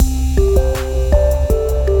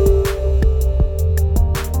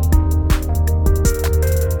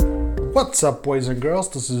What's up, boys and girls?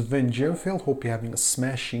 This is Vin Jimfield. Hope you're having a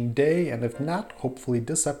smashing day, and if not, hopefully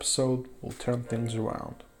this episode will turn things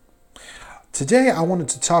around. Today, I wanted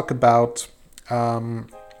to talk about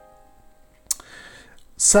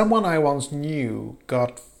someone I once knew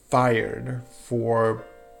got fired for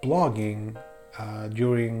blogging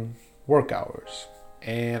during work hours.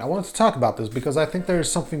 And I wanted to talk about this because I think there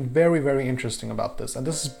is something very, very interesting about this. And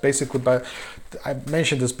this is basically, I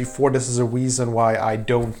mentioned this before, this is a reason why I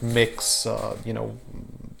don't mix,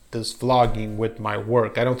 this vlogging with my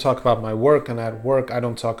work. I don't talk about my work, and at work I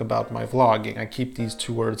don't talk about my vlogging. I keep these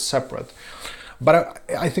two words separate. But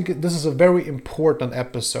I think this is a very important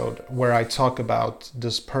episode where I talk about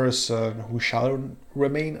this person who shall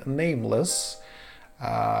remain nameless.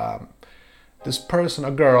 This person, a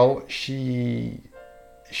girl, she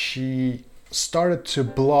started to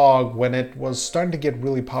blog when it was starting to get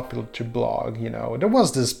really popular to blog. There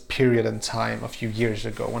was this period in time a few years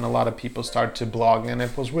ago when a lot of people started to blog, and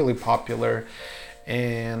it was really popular,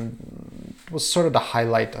 and it was sort of the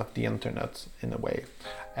highlight of the internet in a way.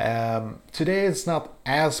 Today it's not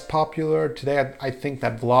as popular. Today I think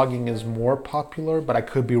that vlogging is more popular, but I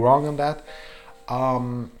could be wrong on that.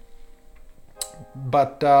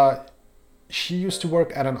 She used to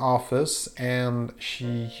work at an office, and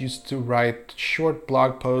she used to write short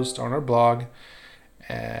blog posts on her blog,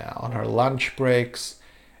 on her lunch breaks,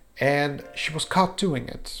 and she was caught doing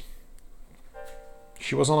it.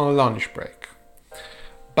 She was on a lunch break.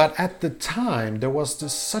 But at the time, there was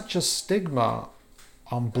such a stigma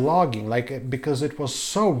on blogging, because it was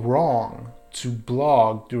so wrong to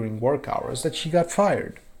blog during work hours, that she got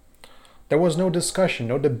fired. There was no discussion,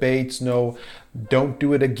 no debates, no don't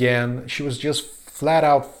do it again. She was just flat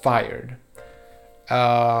out fired.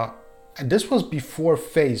 And this was before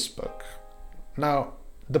Facebook. Now,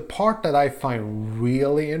 the part that I find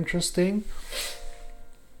really interesting,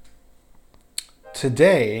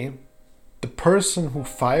 today, the person who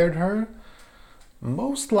fired her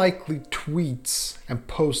most likely tweets and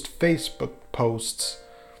posts Facebook posts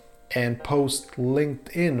and post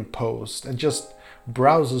LinkedIn posts and just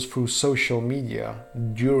browses through social media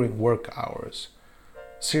during work hours.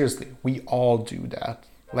 Seriously, we all do that.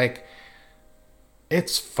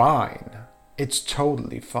 It's fine. It's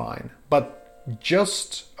totally fine. But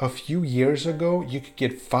just a few years ago, you could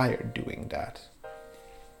get fired doing that.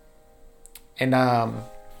 And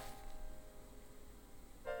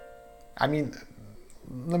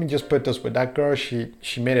let me just put this with that girl. She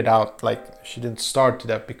made it out she didn't start to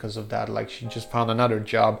that because of that. She just found another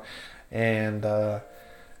job, and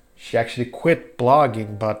she actually quit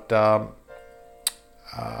blogging. But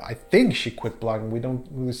I think she quit blogging. We don't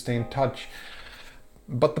really stay in touch.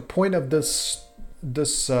 But the point of this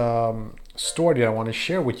story that I want to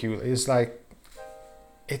share with you is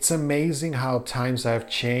it's amazing how times have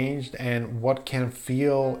changed, and what can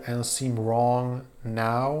feel and seem wrong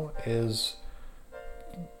now is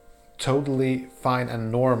totally fine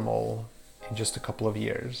and normal in just a couple of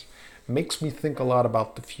years. It makes me think a lot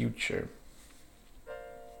about the future.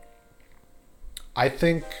 I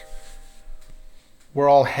think we're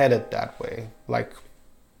all headed that way.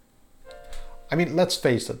 Let's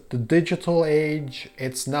face it, the digital age,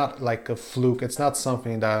 it's not like a fluke. It's not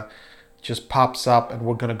something that just pops up and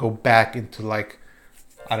we're gonna go back into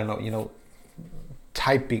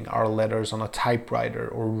typing our letters on a typewriter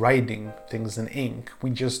or writing things in ink.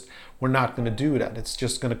 We're not going to do that. It's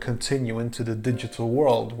just going to continue into the digital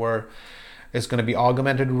world where it's going to be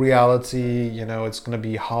augmented reality, it's going to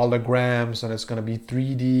be holograms, and it's going to be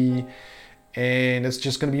 3D, and it's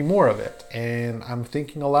just going to be more of it. And I'm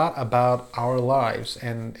thinking a lot about our lives,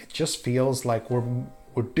 and it just feels like we're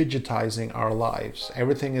digitizing our lives.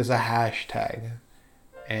 Everything is a hashtag,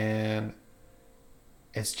 and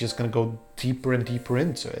it's just going to go deeper and deeper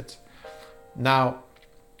into it. Now,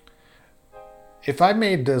 if I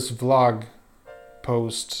made this vlog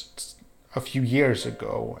post a few years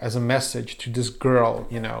ago as a message to this girl,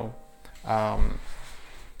 I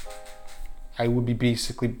would be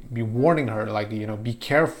basically warning her, be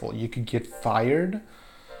careful, you could get fired.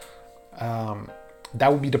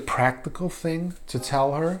 That would be the practical thing to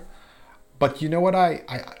tell her. But you know what, I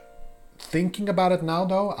thinking about it now,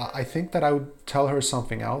 though, I think that I would tell her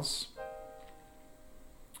something else.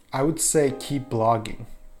 I would say keep blogging.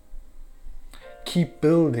 Keep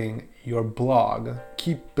building your blog.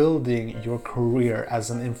 Keep building your career as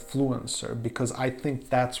an influencer, because I think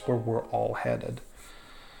that's where we're all headed.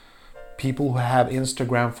 People who have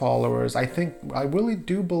Instagram followers, I really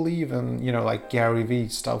do believe in, Gary Vee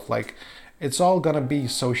stuff. It's all gonna be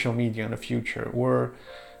social media in the future.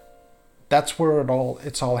 That's where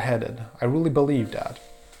it's all headed. I really believe that.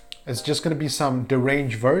 It's just going to be some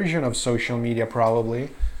deranged version of social media probably.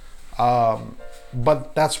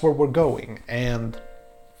 But that's where we're going. And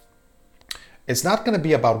it's not going to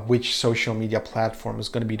be about which social media platform is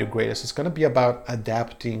going to be the greatest. It's going to be about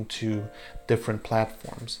adapting to different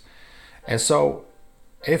platforms. And so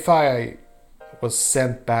if I was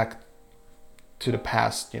sent back to the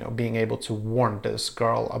past, being able to warn this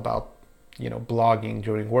girl about, blogging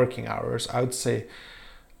during working hours, I would say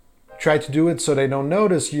try to do it so they don't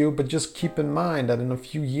notice you, but just keep in mind that in a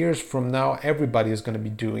few years from now, everybody is going to be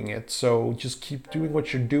doing it. So just keep doing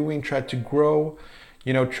what you're doing, try to grow,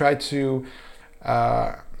 try to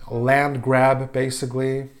land grab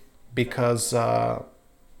basically, because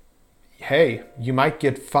hey, you might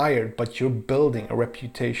get fired, but you're building a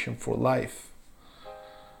reputation for life.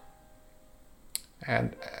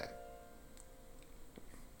 And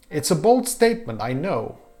it's a bold statement, I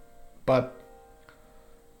know, but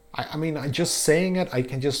I mean, just saying it, I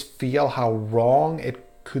can just feel how wrong it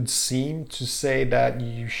could seem to say that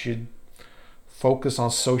you should focus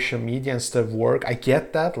on social media instead of work. I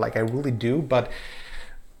get that, like I really do, but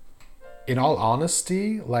in all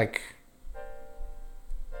honesty, like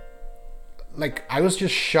I was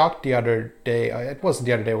just shocked the other day. It wasn't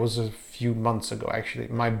the other day, it was a few months ago actually.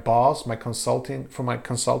 My boss, my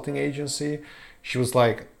consulting agency, she was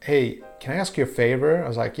like, "Hey, can I ask you a favor?" I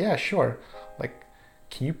was like, "Yeah, sure." Like,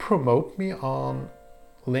 "Can you promote me on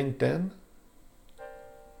LinkedIn?"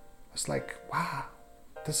 It's like, wow,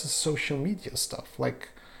 this is social media stuff. Like,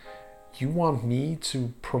 you want me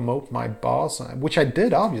to promote my boss, which I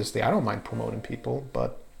did, obviously. I don't mind promoting people,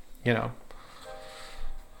 but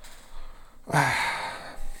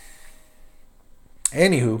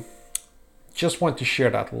anywho, just want to share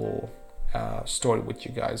that little story with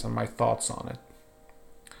you guys and my thoughts on it.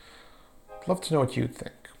 I'd love to know what you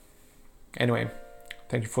think. Anyway,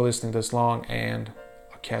 thank you for listening this long, and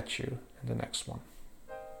I'll catch you in the next one.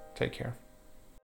 Take care.